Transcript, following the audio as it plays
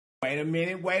Wait a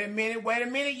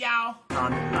minute, y'all.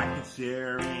 Comment, like, and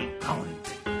share, and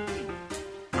comment.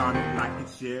 Comment, like, and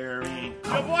share, and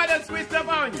Your boy done switched up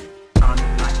on you.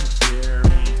 comment, like, and share,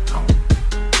 and comment.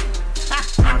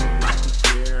 Comment, like, and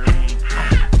share, and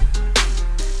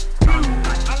comment,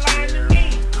 like, I and lying to share, me.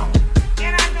 and comment.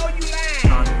 And I know you lying.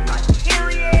 Comment, like, and share,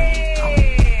 and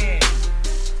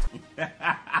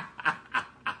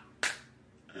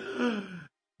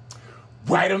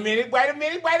Period.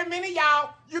 Wait a minute,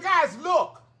 y'all. You guys,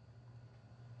 look.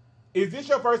 Is this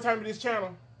your first time to this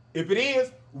channel? If it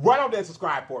is, run over there and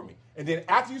subscribe for me. And then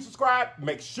after you subscribe,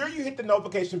 make sure you hit the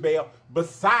notification bell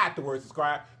beside the word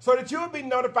subscribe so that you'll be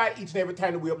notified each and every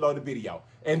time that we upload a video.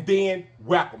 And then,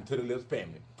 welcome to the LIFELINE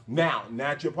family. Now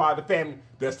that you're part of the family,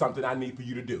 there's something I need for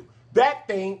you to do. That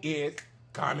thing is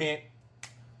comment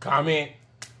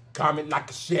like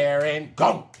a share, and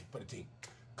go for the team.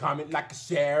 Comment, like, a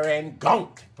share, and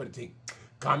go for the team.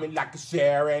 Comment, like, a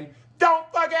share, and don't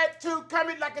forget to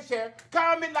comment, like, a share.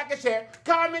 Comment, like, a share.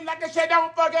 Comment, like, a share.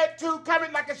 Don't forget to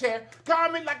comment, like, a share.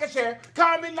 Comment, like, a share.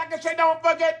 Comment, like, a share. Don't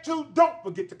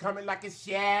forget to comment, like, a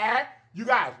share. You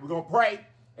guys, we're going to pray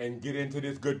and get into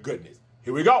this goodness.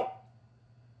 Here we go.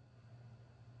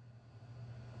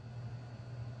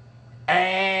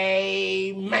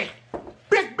 Amen.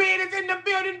 Big Ben is in the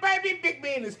building, baby. Big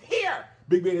Ben is here.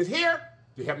 Big Ben is here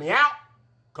to help me out,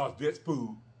 because this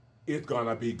food is going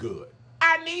to be good.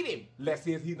 I need him. Let's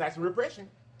see if he's nice and refreshing.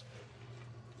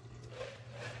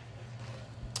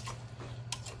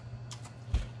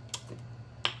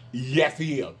 Yes,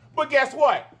 he is. But guess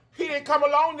what? He didn't come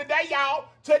along today, y'all.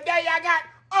 Today I got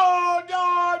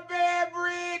adult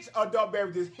beverage. Adult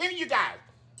beverages. Here, you guys.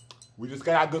 We just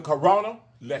got our good Corona.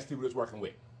 Let's see what it's working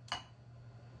with.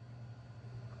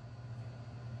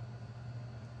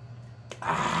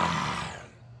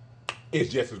 It's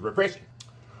just as refreshing.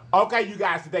 Okay, you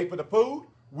guys, today for the food,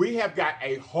 we have got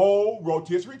a whole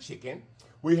rotisserie chicken.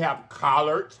 We have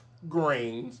collard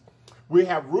greens. We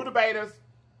have rutabagas.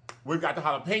 We've got the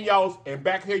jalapenos. And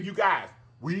back here, you guys,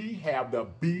 we have the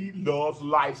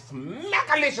BLOVESLIFE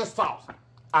Smackalicious sauce.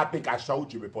 I think I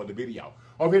showed you before the video.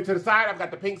 Over here to the side, I've got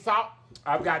the pink salt.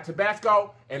 I've got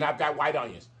Tabasco. And I've got white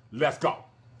onions. Let's go.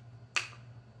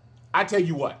 I tell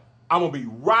you what, I'm going to be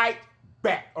right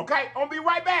back. Okay? I'm going to be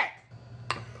right back.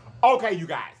 Okay, you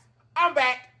guys, I'm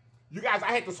back. You guys,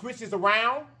 I had to switch this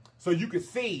around so you could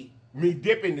see me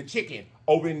dipping the chicken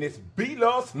over in this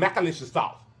BLOVE Smackalicious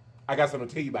sauce. I got something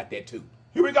to tell you about that too.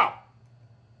 Here we go.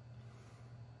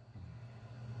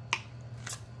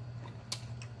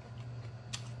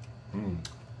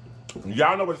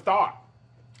 Y'all know where to start.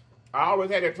 I always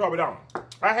had that trouble, don't I?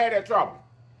 I had that trouble.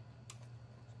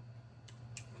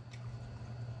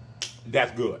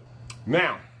 That's good.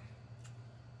 Now,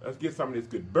 let's get some of this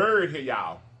good bird here,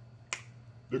 y'all.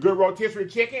 The good rotisserie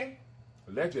chicken.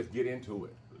 Let's just get into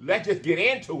it. Let's just get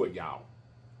into it, y'all.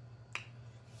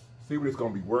 See what it's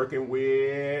going to be working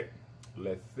with.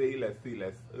 Let's see.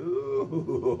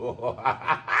 Ooh.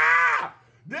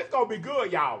 This going to be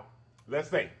good, y'all. Let's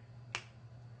see.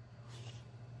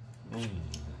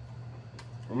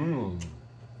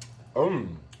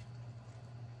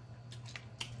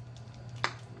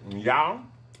 Y'all.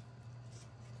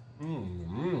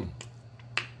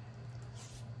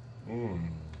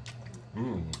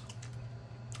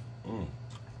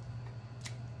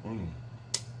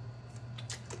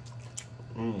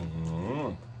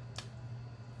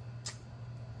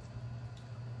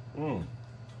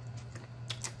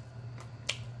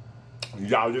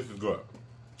 Y'all, this is good.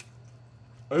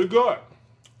 It's good.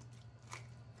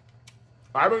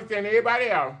 I've been seeing everybody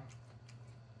else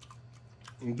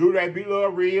do that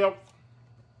BLOVE ribs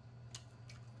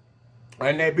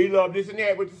and that BLOVE this and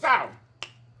that with the sauce.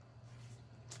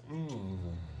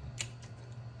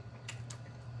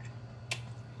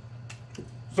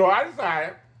 So I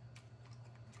decided,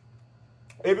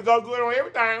 if it goes good on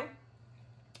everything,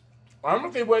 I'm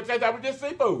going to see what it tastes like with this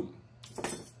seafood.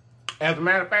 As a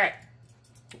matter of fact,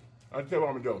 I'll tell you what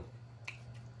I'm going to do.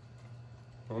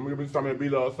 I'm going to give me some of that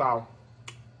BLOVE sauce.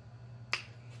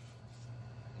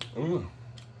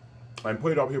 And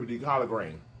put it over here with the collard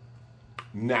green.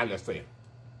 Now let's see.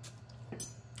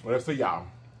 Let's see, y'all,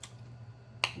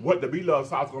 what the BLOVE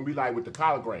sauce is going to be like with the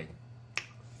collard green.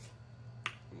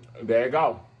 There you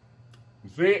go. You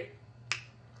see it?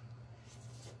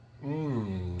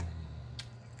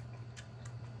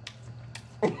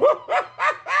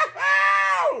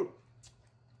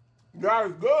 God,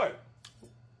 it's good.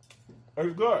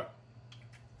 It's good.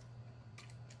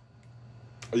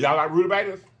 Y'all like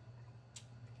rutabagas?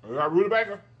 You like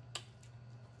rutabaga?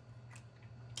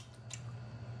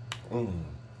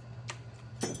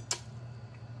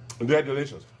 They're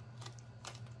delicious.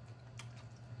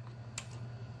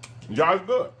 Y'all, it's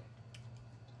good.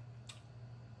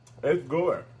 It's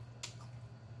good.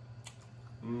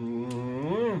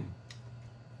 Mmm.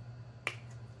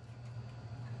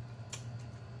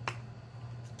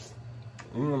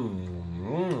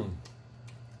 Mmm.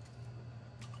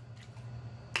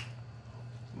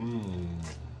 Mmm.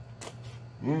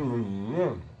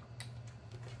 Mmm.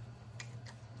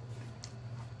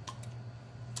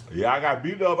 Yeah, I got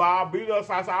beat up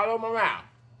sauce all over my mouth.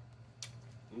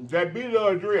 That beat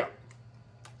up drip.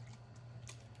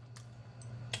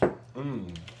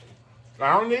 Mmm.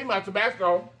 I don't need my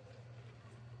Tabasco.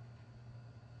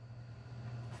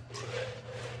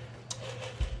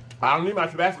 I don't need my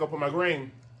Tabasco for my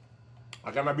green.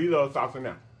 I got my beat up sauce in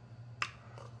there.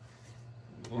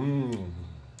 Mmm.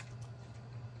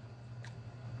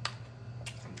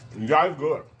 You guys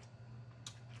good.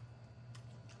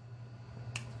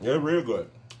 It's real good.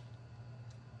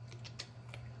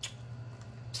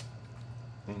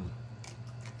 Mm.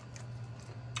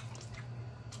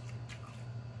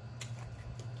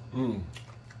 Mm.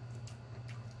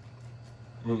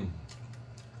 Mm.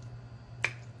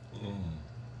 Mm.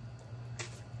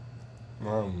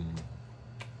 Mm.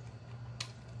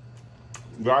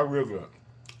 That's real good.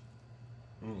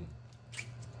 Mm.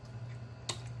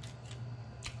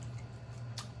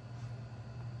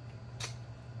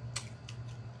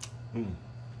 Mm.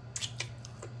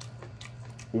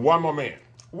 One more minute.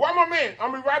 One more minute.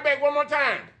 I'll be right back one more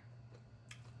time.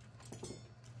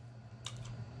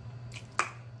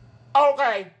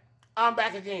 Okay, I'm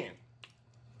back again.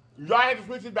 Y'all have to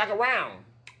switch it back around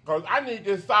because I need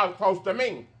this sauce close to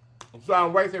me so I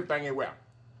don't waste everything as well.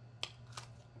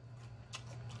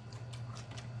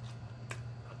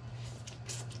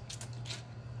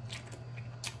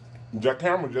 That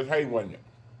camera just hating, wasn't it?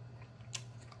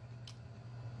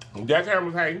 That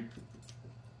camera's hating.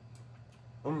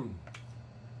 I'm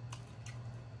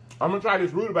gonna try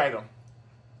this rutabaga.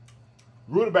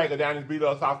 Rutabaga down this beat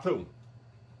up sauce too.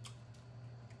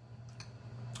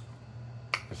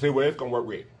 And see what it's gonna work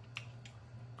with.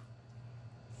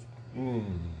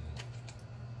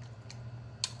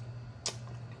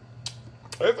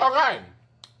 It's okay.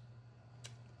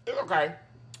 It's okay.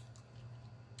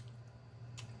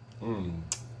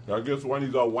 I guess one of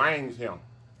these old wangs here.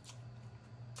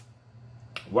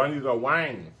 One of these are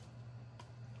wangs.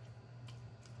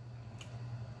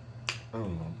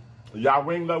 Y'all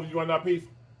wing lovers, you want that piece?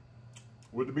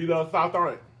 With the beat up sauce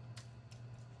on it.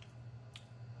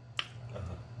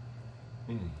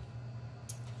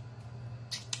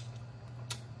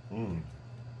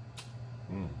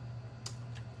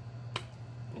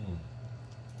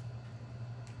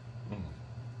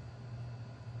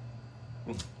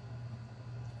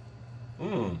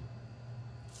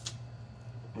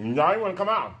 Y'all ain't want to come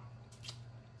out.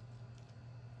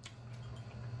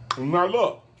 Now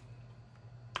look,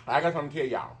 I got something to tell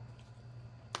y'all.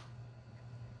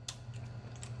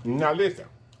 Now listen.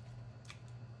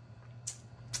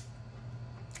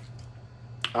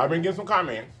 I've been getting some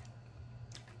comments.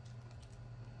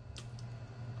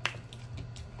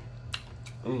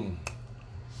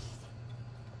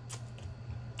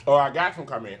 Oh, I got some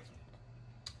comments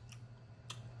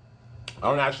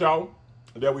on our show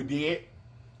that we did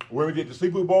when we did the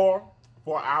seafood boil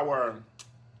for our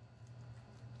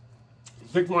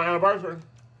 6-month anniversary.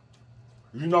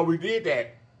 You know we did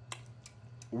that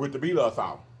with the beat up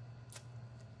sauce.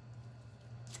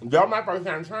 That was my first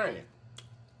time trying it.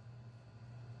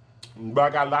 But I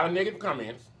got a lot of negative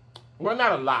comments. Well,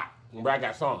 not a lot, but I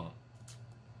got some.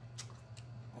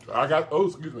 I got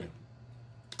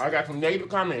some negative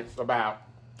comments about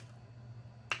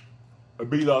the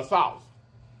beat up sauce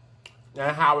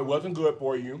and how it wasn't good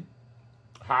for you,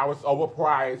 how it's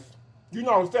overpriced. You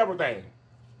know, several things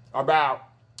about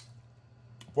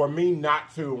for me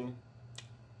not to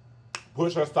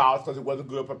push her sauce because it wasn't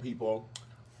good for people.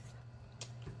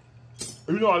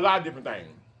 You know, a lot of different things.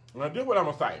 Now, this is what I'm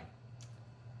going to say.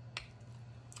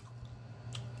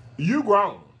 You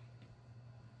grown.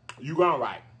 You grown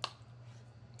right.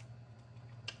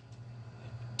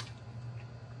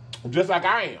 Just like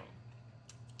I am.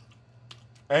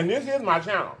 And this is my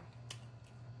channel.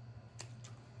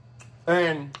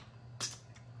 And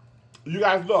you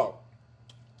guys look.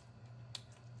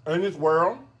 In this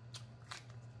world,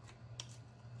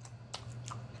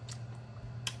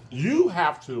 you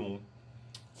have to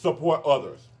support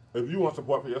others if you want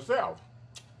support for yourself.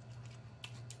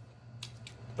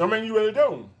 I mean, you really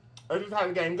do. That's just how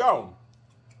the game goes.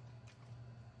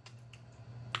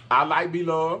 I like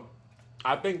BLOVE.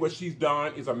 I think what she's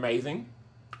done is amazing.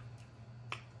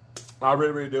 I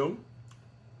really, really do.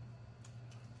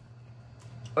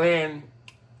 And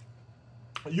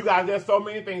You guys, there's so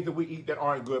many things that we eat that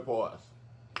aren't good for us.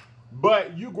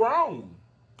 But you grown.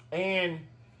 And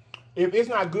if it's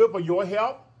not good for your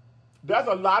health, there's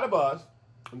a lot of us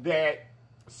that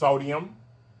sodium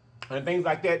and things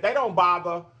like that, they don't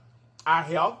bother our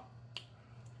health.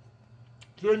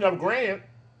 Sure enough, granted,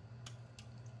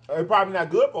 it's probably not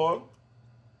good for us.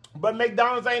 But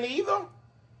McDonald's ain't either.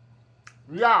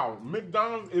 Y'all,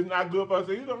 McDonald's is not good for us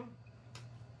either.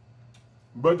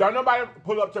 But don't nobody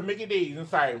pull up to Mickey D's and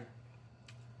say,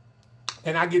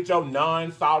 can I get your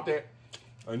non-salted,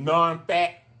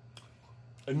 non-fat,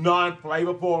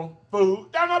 non-flavorful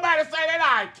food? Don't nobody say that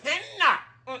I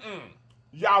cannot.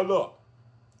 Y'all look.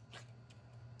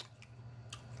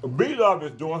 BLOVE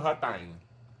is doing her thing.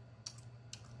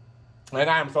 And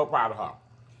I am so proud of her.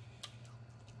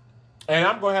 And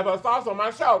I'm going to have her sauce on my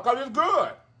show because it's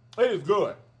good. It is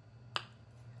good. It's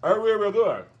really, really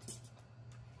good.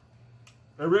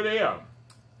 It really is.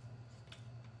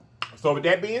 So with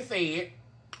that being said,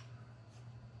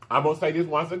 I'm going to say this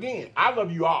once again. I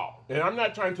love you all. And I'm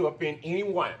not trying to offend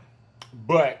anyone.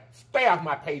 But stay off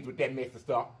my page with that mess of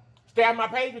stuff. Stay off my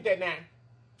page with that now.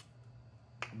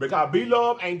 Because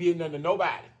BLOVE ain't did nothing to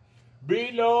nobody.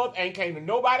 BLOVE ain't came to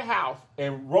nobody's house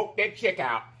and wrote that check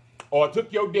out or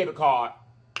took your debit card,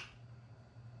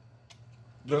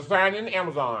 just signed in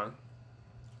Amazon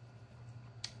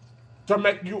to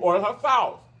make you order her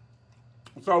sauce.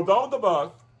 So those of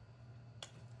us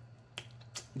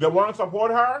that want to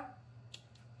support her,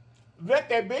 let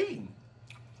that be.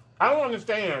 I don't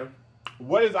understand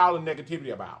what is all the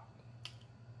negativity about.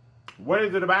 What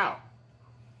is it about?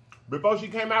 Before she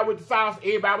came out with the sauce,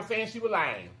 everybody was saying she was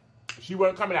lying. She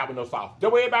wasn't coming out with no sauce.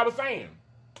 That's what everybody was saying.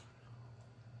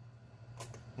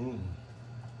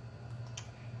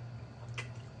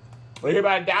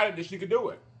 Everybody doubted that she could do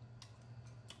it.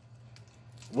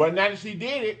 Well, now that she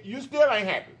did it, you still ain't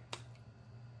happy.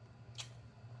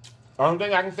 Only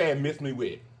thing I can say is miss me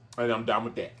with. And I'm done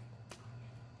with that.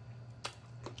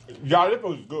 Y'all, this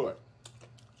was good.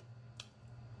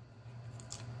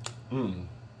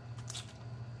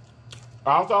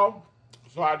 Also,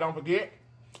 so I don't forget,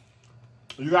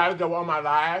 you guys go on my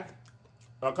live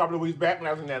a couple of weeks back when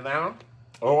I was in Atlanta,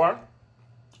 or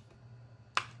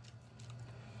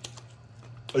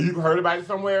you heard about it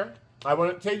somewhere. I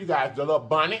want to tell you guys the little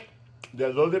bonnet that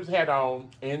Little Lips had on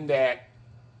in that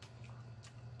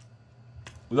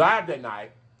live that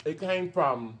night. It came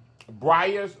from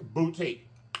BRYASBOUTIQUE.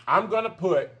 I'm going to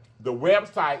put the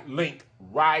website link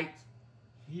right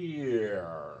here.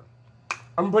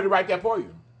 I'm going to put it right there for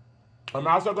you. I'm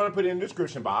also going to put it in the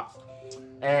description box.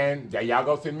 And there y'all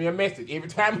go send me a message. Every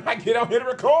time I get on here to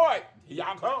record,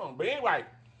 y'all come. But anyway,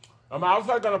 I'm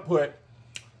also going to put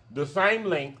the same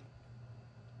link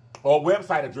or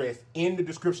website address in the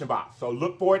description box. So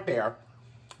look for it there.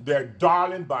 They're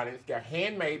darling bonnets. They're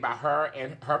handmade by her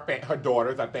and her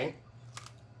daughters, I think.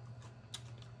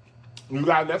 You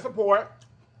guys, let's support.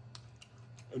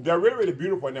 They're really, really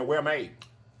beautiful and they're well made.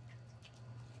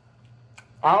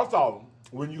 Also,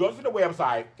 when you go to the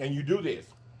website and you do this,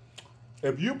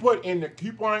 if you put in the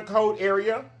coupon code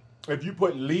area, if you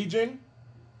put Legion,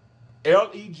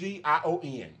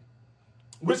 L-E-G-I-O-N,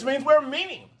 which means we're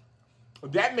many.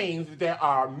 That means that there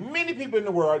are many people in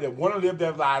the world that want to live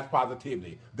their lives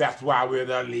positively. That's why we're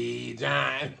the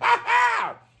Legion.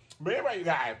 But anyway, you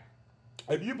guys,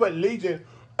 if you put Legion,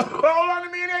 hold on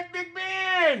a minute, Big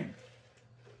Ben.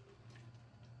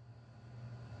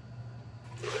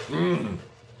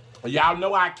 Y'all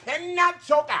know I cannot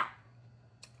choke out.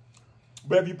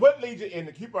 But if you put Legion in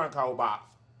the coupon code box,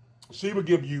 she will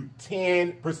give you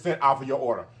 10% off of your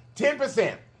order.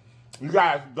 10%. You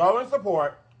guys go and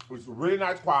support. It's really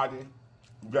nice quality.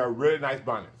 They're really nice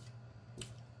bonnets.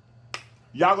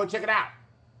 Y'all go check it out.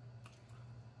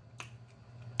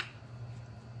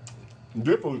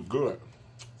 This food is good.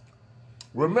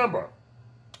 Remember,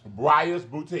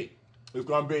 BRYASBOUTIQUE is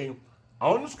going to be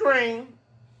on the screen.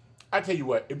 I tell you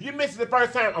what, if you missed it the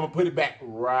first time, I'm going to put it back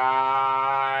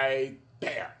right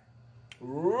there.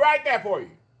 Right there for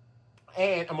you.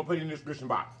 And I'm going to put it in the description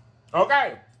box.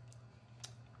 Okay?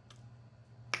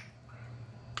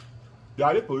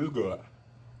 Y'all, this food is good.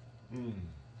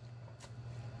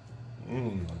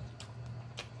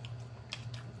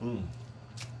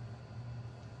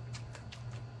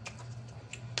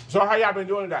 So how y'all been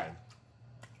doing today?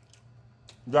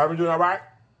 Y'all been doing all right?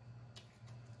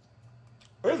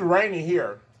 It's raining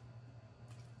here,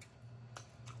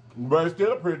 but it's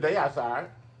still a pretty day outside.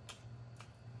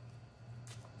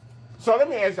 So let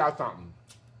me ask y'all something.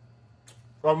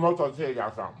 Or most of tell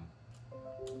y'all something.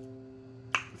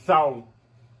 So,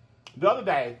 the other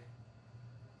day,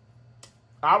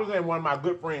 I was in one of my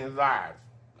good friends' lives.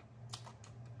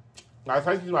 I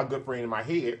say she's my good friend in my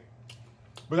head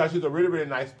because she's a really, really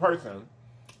nice person.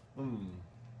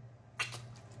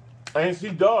 And she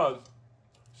does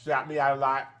shout me out a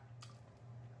lot.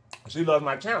 She loves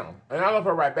my channel. And I love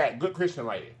her right back. Good Christian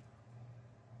lady.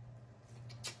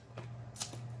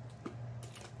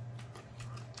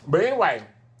 But anyway,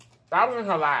 I was in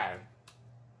her live.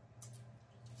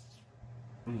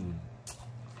 And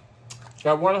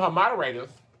one of her moderators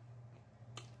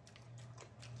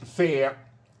said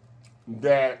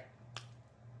that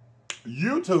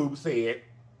YouTube said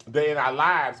that in our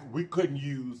lives we couldn't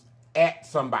use at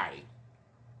somebody.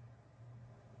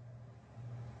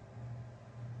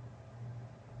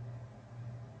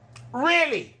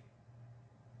 Really?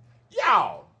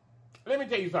 Y'all, let me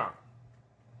tell you something.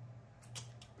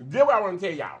 This is what I want to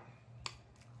tell y'all.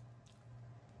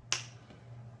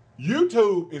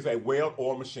 YouTube is a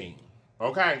well-oiled machine,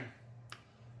 okay?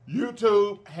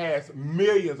 YouTube has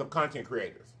millions of content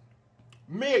creators.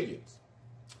 Millions.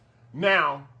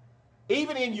 Now,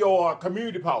 even in your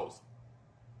community posts,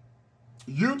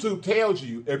 YouTube tells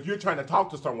you if you're trying to talk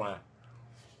to someone,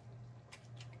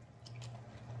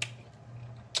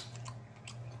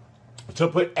 to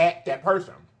put at that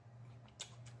person.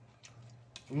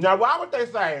 Now, why would they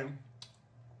say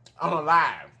on a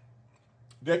live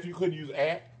that you couldn't use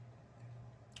at?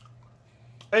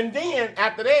 And then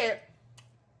after that,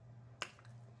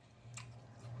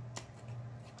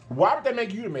 why would they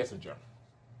make you the messenger?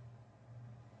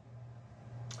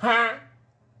 Huh?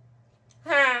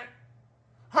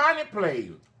 Honey,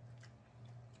 please.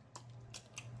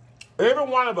 Every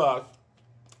one of us,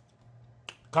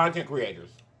 content creators,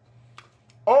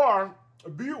 or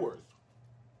viewers,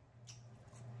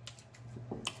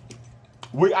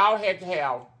 we all had to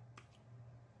have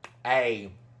a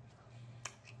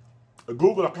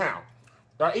Google account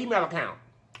or email account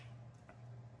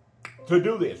to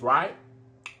do this, right?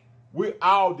 We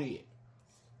all did.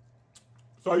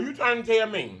 So you trying to tell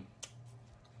me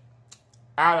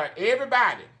out of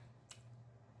everybody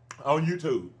on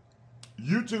YouTube,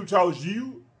 YouTube chose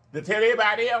you to tell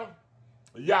everybody else?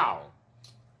 Y'all,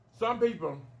 some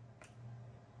people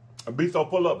be so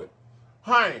full of it.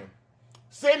 Honey,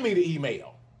 send me the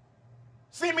email.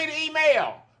 Send me the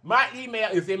email. My email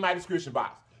is in my description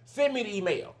box. Send me the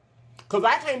email. Because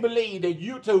I can't believe that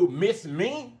YouTube missed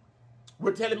me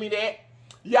with telling me that.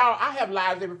 Y'all, I have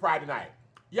lives every Friday night.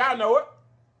 Y'all know it.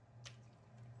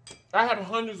 I have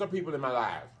hundreds of people in my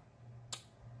lives.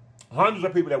 Hundreds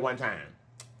of people at one time.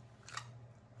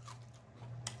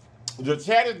 The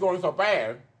chat is going so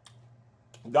fast.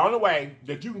 The only way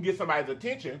that you can get somebody's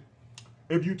attention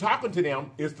if you talking to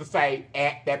them is to say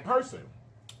at that person.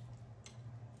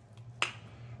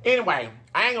 Anyway,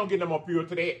 I ain't gonna get no more fuel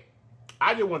to that.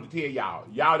 I just want to tell y'all,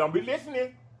 y'all don't be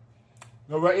listening.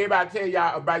 What everybody tell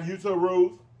y'all about YouTube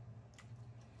rules.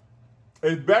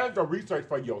 It's better to research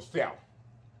for yourself.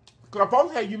 Because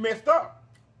folks have you messed up.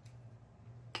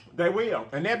 They will.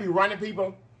 And they'll be running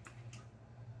people.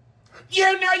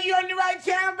 You know you're on the right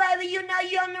channel, baby. You know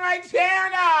you're on the right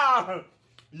channel.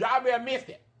 Y'all may have missed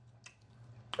it.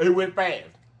 It went fast.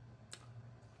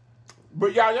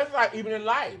 But y'all, that's like even in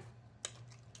life.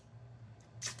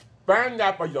 Find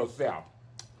out for yourself.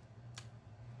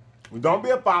 Don't be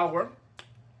a follower.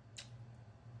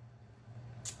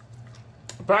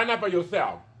 Find out for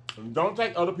yourself. And don't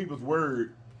take other people's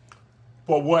word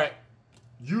for what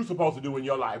you're supposed to do in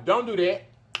your life. Don't do that.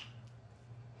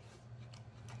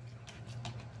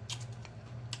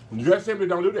 Just simply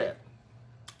don't do that.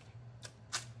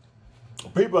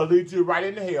 People will lead you right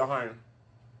into hell, honey.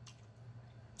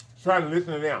 Trying to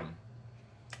listen to them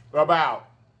about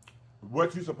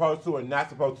what you're supposed to and not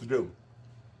supposed to do.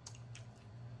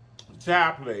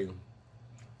 Child, please.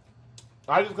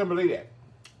 I just couldn't believe that.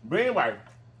 But anyway,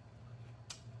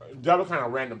 that was kind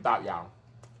of random thought, y'all.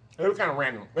 It was kind of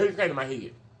random. It just came to my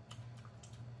head.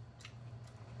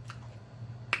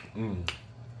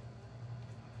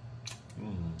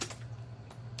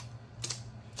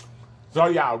 So,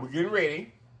 y'all, we're getting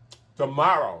ready.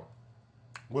 Tomorrow,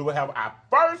 we will have our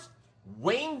first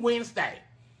Wing Wednesday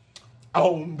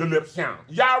on the LIFELINE channel.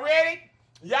 Y'all ready?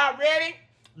 Y'all ready?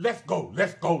 Let's go,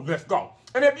 let's go, let's go.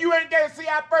 And if you ain't there to see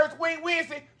our first Wing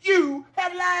Wednesday, you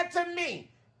have lied to me.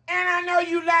 And I know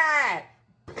you lied.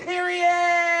 Period.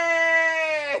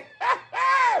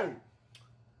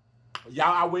 Y'all,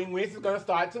 our Wing Wednesday is going to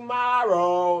start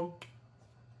tomorrow.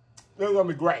 It's going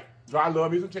to be great. So I love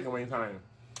me some chicken wings, honey.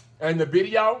 And the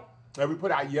video that we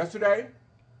put out yesterday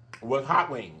was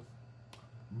hot wings.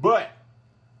 But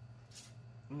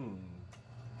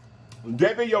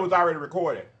that video was already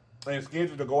recorded and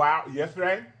scheduled to go out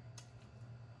yesterday.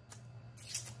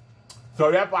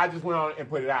 So that's why I just went on and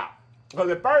put it out. Because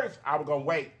at first, I was going to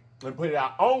wait and put it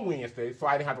out on Wednesday so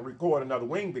I didn't have to record another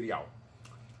wing video.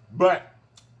 But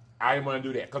I didn't want to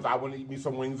do that because I want to eat me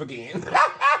some wings again.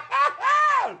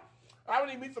 I want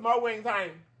to eat me some more wings,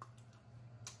 honey.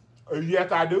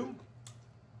 Yes, I do.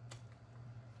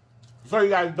 So you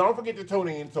guys, don't forget to tune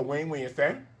in to Wing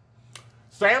Wednesday.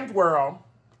 Sam's World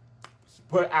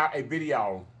put out a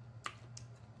video.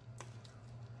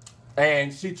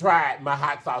 And she tried my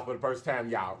hot sauce for the first time,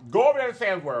 y'all. Go over there to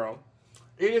Sam's World.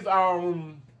 It is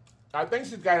on, I think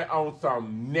she's got it on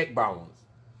some neck bones.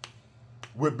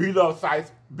 With BLOVE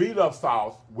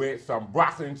sauce with some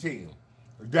broccoli and cheese.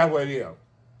 That's what it is.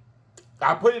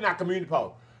 I put it in our community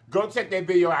post. Go check that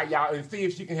video out, y'all, and see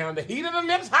if she can handle the heat of the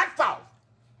lips hot sauce.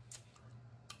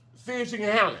 See if she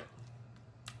can handle it.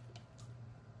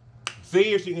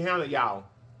 See if she can handle it, y'all.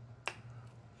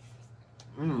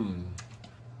 Mmm.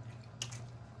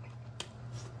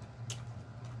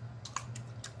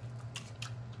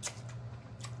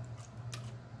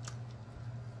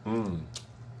 Mmm.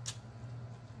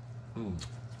 Mmm.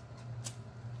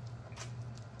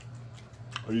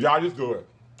 Y'all just do it.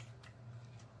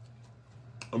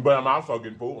 But I'm also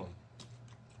getting full.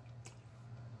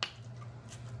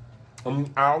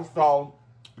 I'm also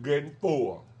getting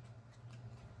full.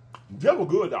 That was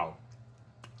good, though.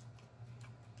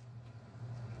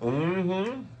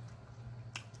 Mm-hmm.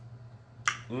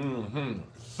 Mm-hmm.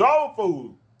 Soul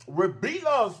food with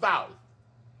BLOVE sauce.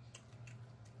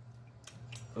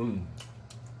 Y'all,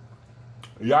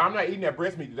 I'm not eating that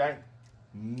breast meat today.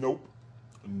 Nope.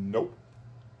 Nope.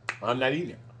 I'm not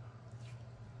eating it.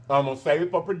 I'm going to save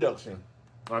it for production.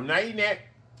 I'm not eating that.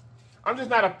 I'm just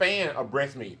not a fan of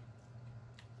breast meat.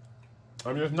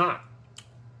 I'm just not.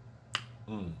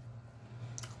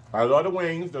 I love the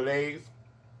wings, the legs,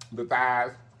 the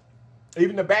thighs,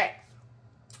 even the backs.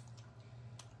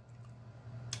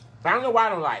 I don't know why I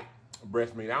don't like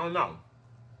breast meat. I don't know.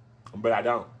 But I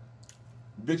don't.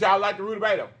 Did y'all like the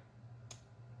rutabaga?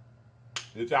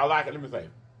 Did y'all like it? Let me say.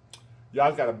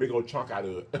 Y'all got a big old chunk out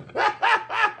of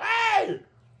it.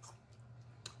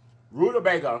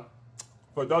 Rutabaga,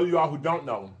 for those of y'all who don't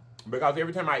know, because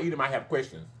every time I eat them, I have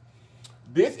questions.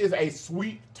 This is a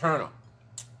sweet turnip.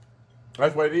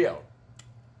 That's what it is.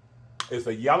 It's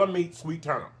a yellow meat sweet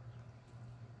turnip.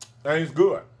 And it's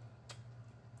good.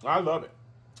 I love it.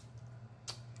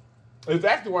 It's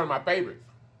actually one of my favorites.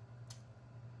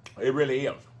 It really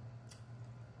is.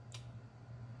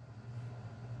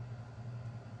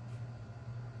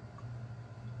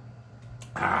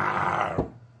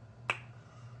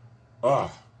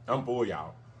 I'm full,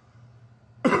 y'all.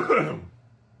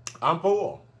 I'm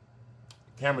full.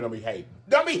 Cameron, don't be hating.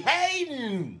 Don't be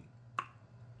hating!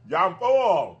 Y'all, I'm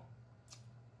full.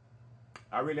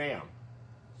 I really am.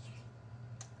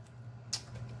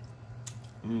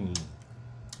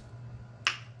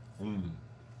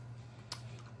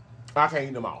 I can't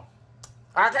eat them all.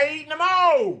 I can't eat them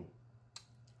all!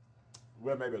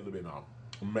 Well, maybe a little bit more.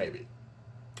 Maybe.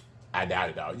 I doubt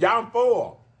it, though. Y'all, I'm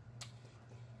full.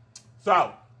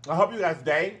 So, I hope you guys'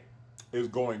 day is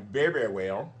going very, very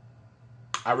well.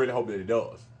 I really hope that it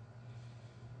does.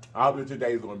 I hope that your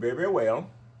day is going very, very well.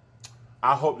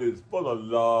 I hope that it's full of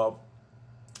love.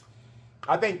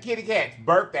 I think Kitty Cat's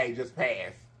birthday just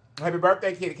passed. Happy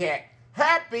birthday, Kitty Cat.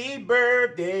 Happy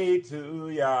birthday to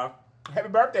ya. Happy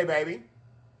birthday, baby.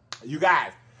 You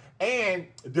guys. And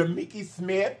Demiki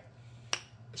Smith,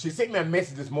 she sent me a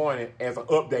message this morning as an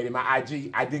update in my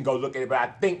IG. I didn't go look at it, but I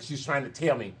think she's trying to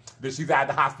tell me that she's out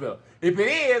of the hospital. If it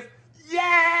is,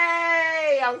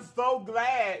 yay! I'm so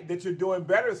glad that you're doing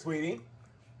better, sweetie.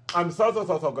 I'm so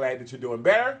glad that you're doing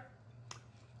better.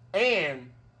 And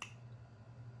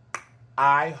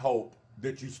I hope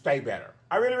that you stay better.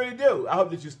 I really, really do. I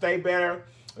hope that you stay better.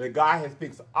 That God has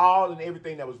fixed all and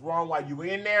everything that was wrong while you were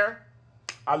in there.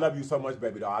 I love you so much,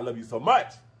 baby doll. I love you so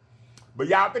much. But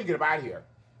y'all, I'm finna get up out of here.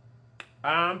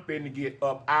 I'm finna get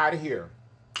up out of here.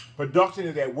 Production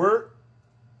is at work.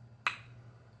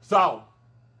 So,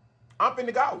 I'm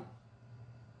finna go.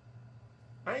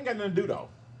 I ain't got nothing to do, though.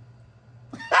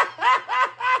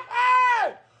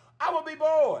 I will be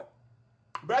bored.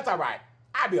 But that's all right.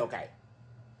 I'll be okay.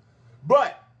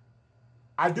 But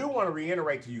I do want to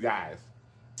reiterate to you guys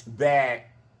that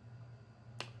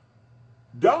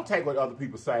don't take what other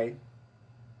people say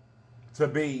to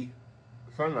be,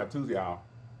 Sunday night Tuesday, y'all,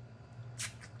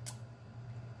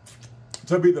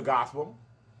 to be the gospel.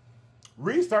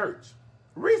 Research.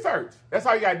 Research. That's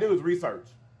all you got to do is research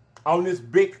on this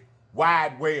big,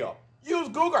 wide web. Use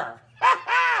Google.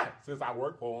 Since I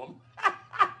work for them.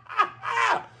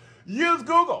 Use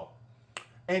Google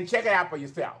and check it out for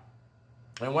yourself.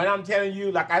 And when I'm telling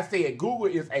you, like I said, Google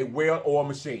is a well-oiled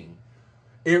machine.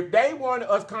 If they wanted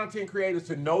us content creators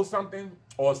to know something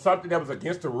or something that was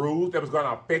against the rules that was going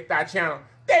to affect our channel,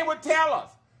 they would tell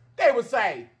us. They would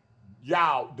say,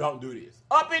 y'all don't do this.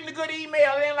 Up in the good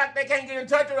email, it ain't like they can't get in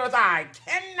touch with us. I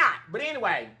cannot. But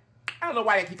anyway, I don't know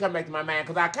why they keep coming back to my mind,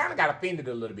 because I kind of got offended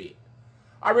a little bit.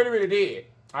 I really, really did.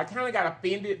 I kind of got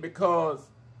offended because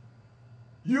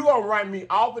you going to run me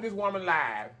off of this woman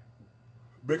live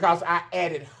because I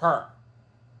added her.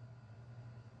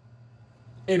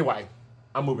 Anyway,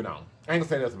 I'm moving on. I ain't gonna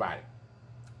say nothing about it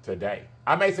today.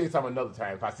 I may say something another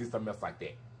time if I see something else like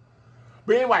that.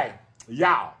 But anyway,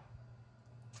 y'all,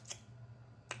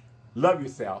 love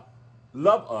yourself,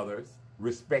 love others,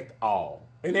 respect all,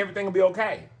 and everything will be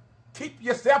okay. Keep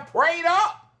yourself prayed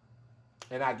up,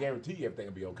 and I guarantee you everything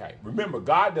will be okay. Remember,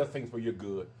 God does things for your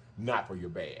good, not for your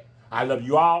bad. I love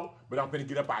you all, but I'm finna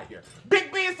get up out of here.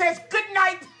 Big Ben says good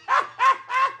night.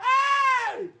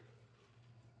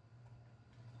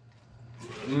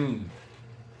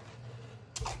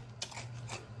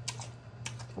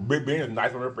 Big Ben is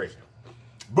nice and refreshing.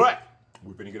 But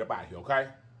we finna get up out of here, okay?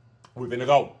 We finna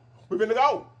go. We finna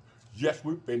go. Yes,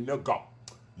 we finna go.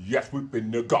 Yes, we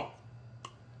finna go.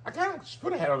 I kind of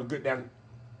should have had on a good down.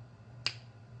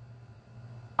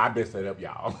 I messed that up,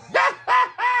 y'all.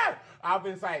 I've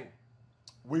been saying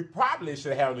we probably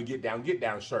should have had on a get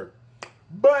down shirt.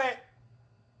 But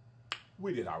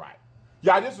we did all right.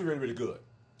 Y'all, this was really, really good.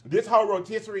 This whole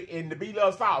rotisserie and the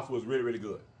BLOVE sauce was really, really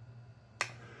good.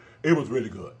 It was really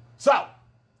good. So,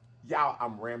 y'all,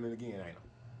 I'm rambling again, ain't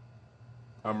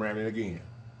I? I'm rambling again.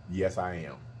 Yes, I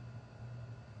am.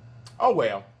 Oh,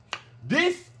 well.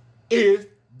 This is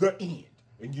the end.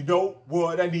 And you know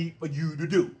what I need for you to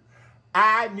do.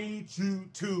 I need you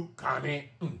to comment.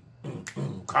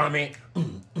 Comment.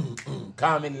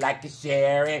 Comment, like, and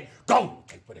share, and go.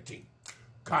 Take for the team.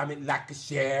 Comment, like, and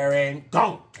share, and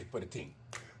go. Take for the team.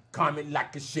 Comment,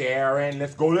 like, and share, and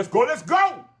let's go, let's go, let's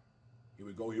go. Here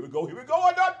we go, here we go, here we go.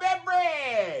 Another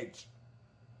beverage.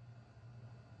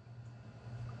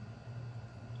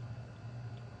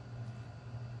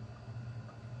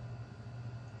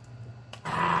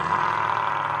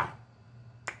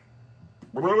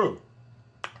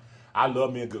 I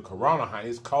love me a good Corona, honey.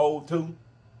 It's cold, too.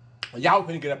 Y'all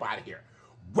finna get up out of here.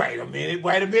 Wait a minute,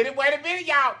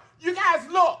 y'all. You guys,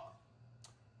 look.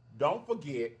 Don't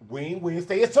forget, Wing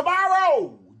Wednesday is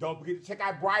tomorrow. Don't forget to check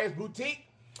out Bryas Boutique.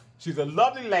 She's a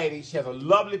lovely lady. She has a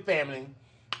lovely family.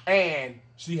 And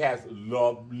she has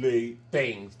lovely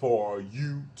things for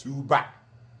you to buy.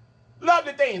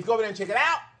 Lovely things. Go over there and check it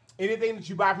out. Anything that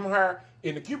you buy from her,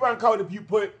 in the coupon code, if you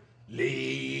put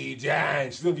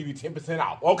Legion, she's going to give you 10%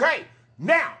 off. Okay?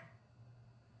 Now,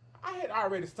 I had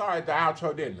already started the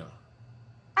outro, didn't I?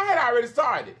 I had already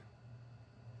started.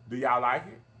 Do y'all like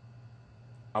it?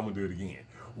 I'm going to do it again.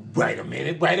 Wait a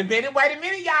minute,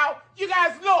 y'all. You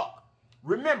guys, look.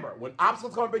 Remember, when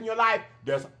obstacles come up in your life,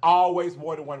 there's always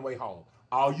more than one way home.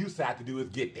 All you have to do is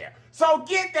get there. So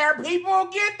get there, people.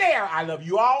 Get there. I love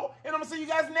you all, and I'm going to see you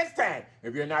guys next time.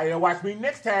 If you're not here to watch me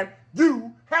next time,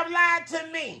 you have lied to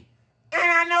me. And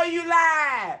I know you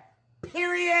lied.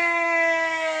 Period.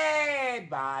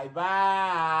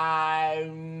 Bye-bye.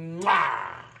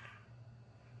 Mwah.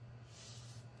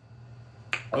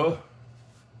 Oh.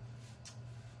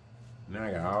 Now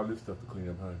I got all this stuff to clean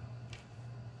up, honey.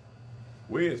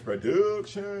 Where's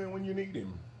production when you need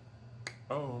him?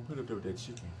 Oh, put up there with that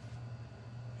chicken.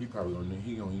 He probably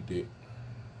gonna eat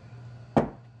that.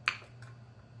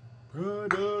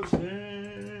 Production.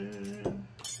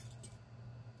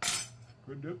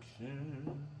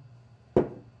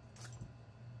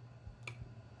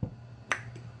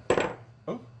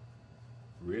 Oh,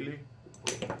 really?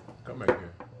 Come back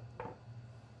here.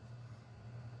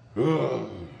 Ugh.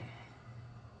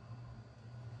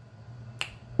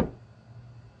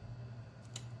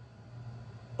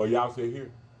 Oh, y'all sit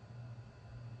here.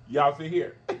 Y'all sit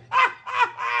here.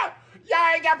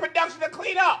 Y'all ain't got production to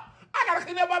clean up. I gotta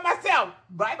clean up by myself.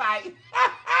 Bye-bye.